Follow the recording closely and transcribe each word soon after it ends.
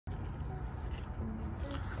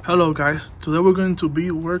Hello guys, today we're going to be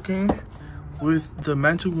working with the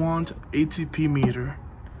Magic Wand ATP meter.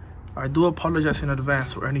 I do apologize in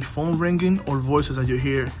advance for any phone ringing or voices that you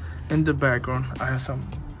hear in the background as I'm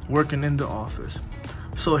working in the office.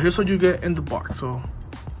 So here's what you get in the box. So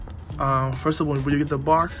first of all, when you get the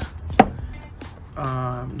box,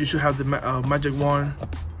 you should have the Magic Wand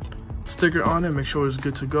sticker on it. Make sure it's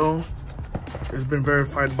good to go. It's been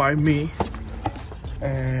verified by me.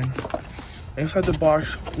 And inside the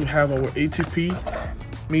box, we have our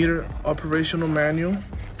ATP meter operational manual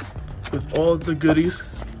with all the goodies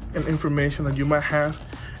and information that you might have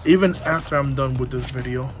even after I'm done with this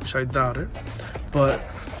video, which I doubt it. But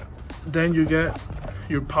then you get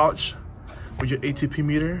your pouch with your ATP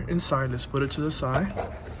meter inside. Let's put it to the side.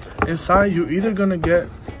 Inside, you're either gonna get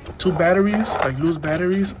 2 batteries, like loose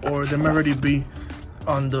batteries, or they might already be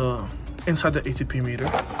on the inside the ATP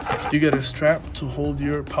meter. You get a strap to hold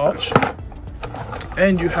your pouch,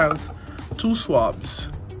 and you have 2 swabs,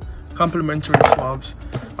 complimentary swabs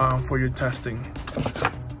for your testing.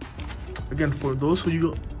 Again, for those of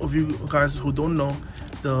you guys who don't know,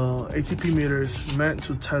 the ATP meter is meant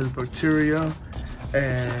to test bacteria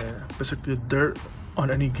and basically dirt on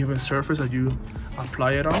any given surface that you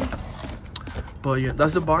apply it on. But yeah,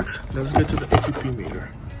 that's the box. Let's get to the ATP meter.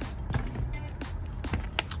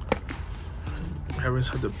 We have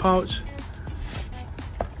inside the pouch.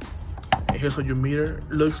 And here's what your meter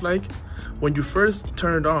looks like. When you first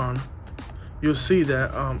turn it on, you'll see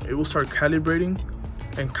that it will start calibrating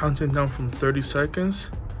and counting down from 30 seconds,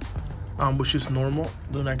 which is normal.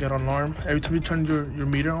 Do not get alarmed. Every time you turn your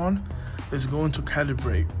meter on, it's going to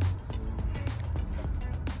calibrate.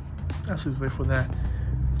 Let's just wait for that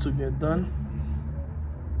to get done.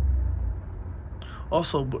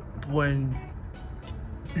 Also, when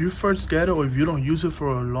you first get it, or if you don't use it for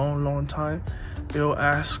a long time, it'll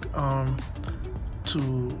ask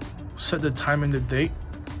to set the time and the date,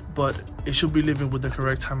 but it should be leaving with the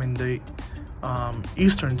correct time and date,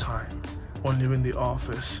 Eastern time, when leaving the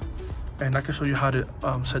office. And I can show you how to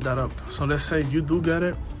set that up. So let's say you do get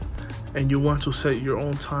it and you want to set your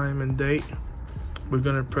own time and date. We're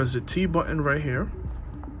gonna press the T button right here,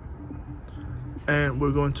 and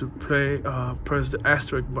we're going to press the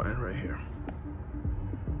asterisk button right here,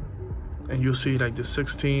 and you'll see like the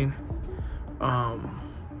 16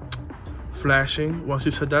 flashing. Once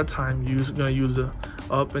you set that time, you're gonna use the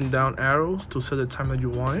up and down arrows to set the time that you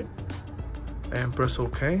want it, and press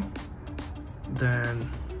OK. Then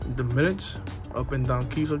the minutes, up and down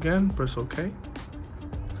keys again, press OK,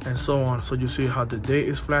 and so on. So you see how the date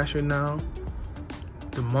is flashing now,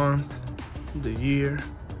 the month, the year,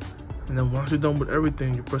 and then once you're done with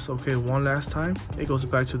everything, you press OK one last time. It goes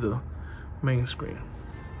back to the main screen.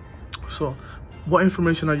 So what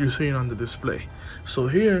information are you seeing on the display? So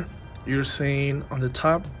here you're seeing on the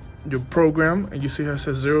top your program, and you see how it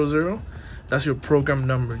says 00. That's your program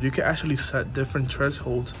number. You can actually set different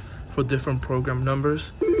thresholds for different program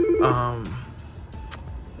numbers. Look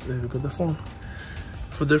at the phone.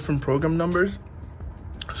 For different program numbers,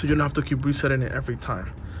 so you don't have to keep resetting it every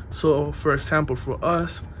time. So for example, for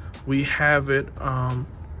us, we have it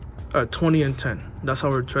 20 and 10. That's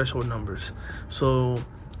our threshold numbers. So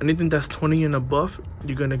anything that's 20 and above,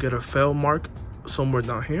 you're gonna get a fail mark somewhere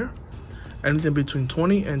down here. Anything between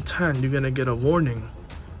 20 and 10, you're gonna get a warning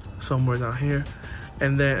somewhere down here.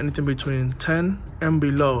 And then anything between 10 and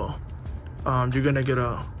below, you're gonna get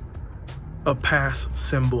a pass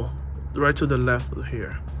symbol right to the left of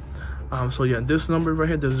here. So yeah, this number right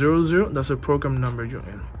here, the 00, that's a program number you're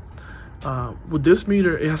in. With this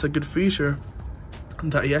meter, it has a good feature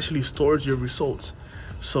that it actually stores your results.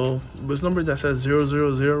 So this number that says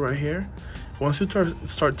 000 right here, once you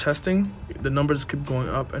start testing, the numbers keep going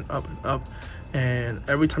up and up and up, and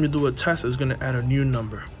every time you do a test, it's going to add a new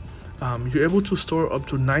number. You're able to store up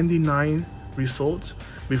to 99 results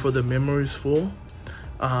before the memory is full,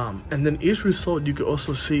 and then each result you can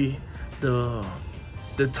also see the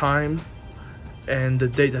time and the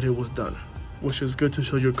date that it was done, which is good to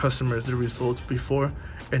show your customers the results before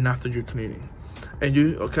and after your cleaning. And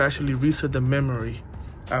you can actually reset the memory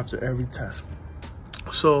after every test.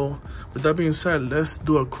 So with that being said, let's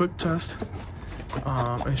do a quick test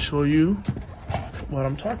and show you what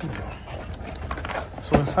I'm talking about.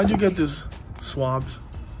 So inside you get this swabs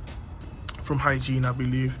from Hygiene, I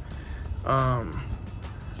believe.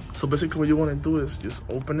 So basically what you want to do is just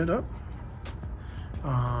open it up.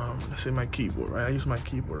 Let's say my keyboard, right? I use my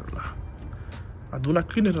keyboard a lot. I do not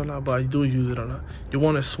clean it a lot, but I do use it a lot. You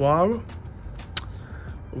want to swab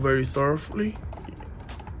very thoroughly.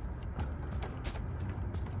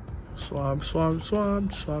 Swab, swab,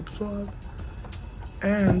 swab, swab, swab.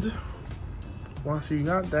 And once you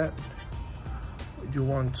got that, you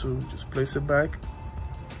want to just place it back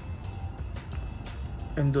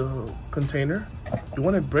in the container. You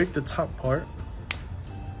want to break the top part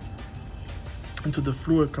until the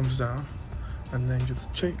fluid comes down, and then just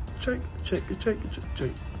shake it.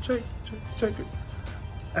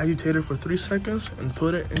 Agitate it for 3 seconds and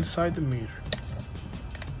put it inside the meter.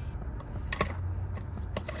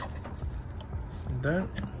 And then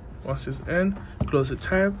once it's in, close the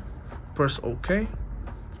tab, press OK.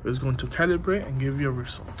 It's going to calibrate and give you a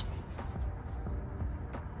result.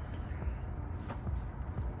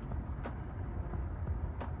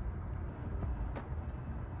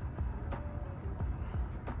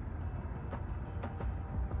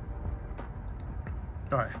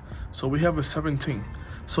 All right, so we have a 17.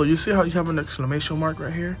 So you see how you have an exclamation mark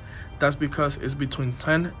right here? That's because it's between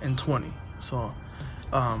 10 and 20. So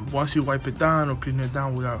once you wipe it down or clean it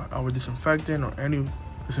down with our disinfectant or any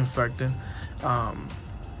disinfectant,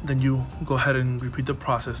 then you go ahead and repeat the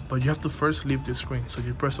process. But you have to first leave the screen. So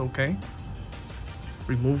you press OK,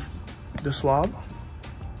 remove the swab,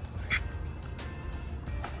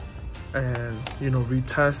 and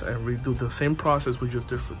retest and redo the same process we just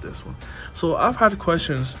did for this one. So I've had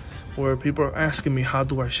questions where people are asking me, how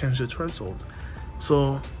do I change the threshold?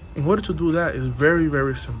 So in order to do that, is very,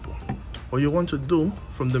 very simple. What you want to do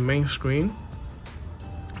from the main screen,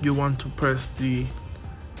 you want to press the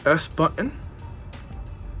S button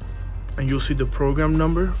and you'll see the program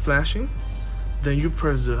number flashing. Then you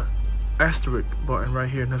press the asterisk button right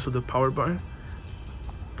here next to the power button.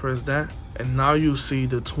 Press that, and now you see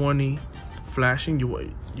the 20 flashing.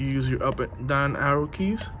 You use your up and down arrow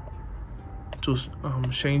keys to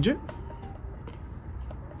change it,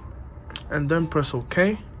 and then press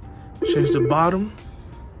OK. Change the bottom,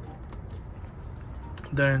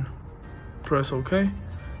 then press OK,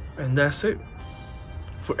 and that's it.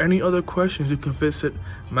 For any other questions, you can visit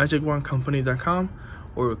magicwandcompany.com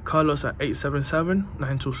or call us at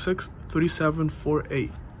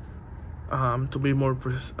 877-926-3748. To be more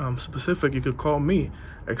specific, you could call me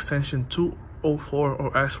extension 204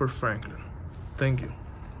 or ask for Franklin. Thank you.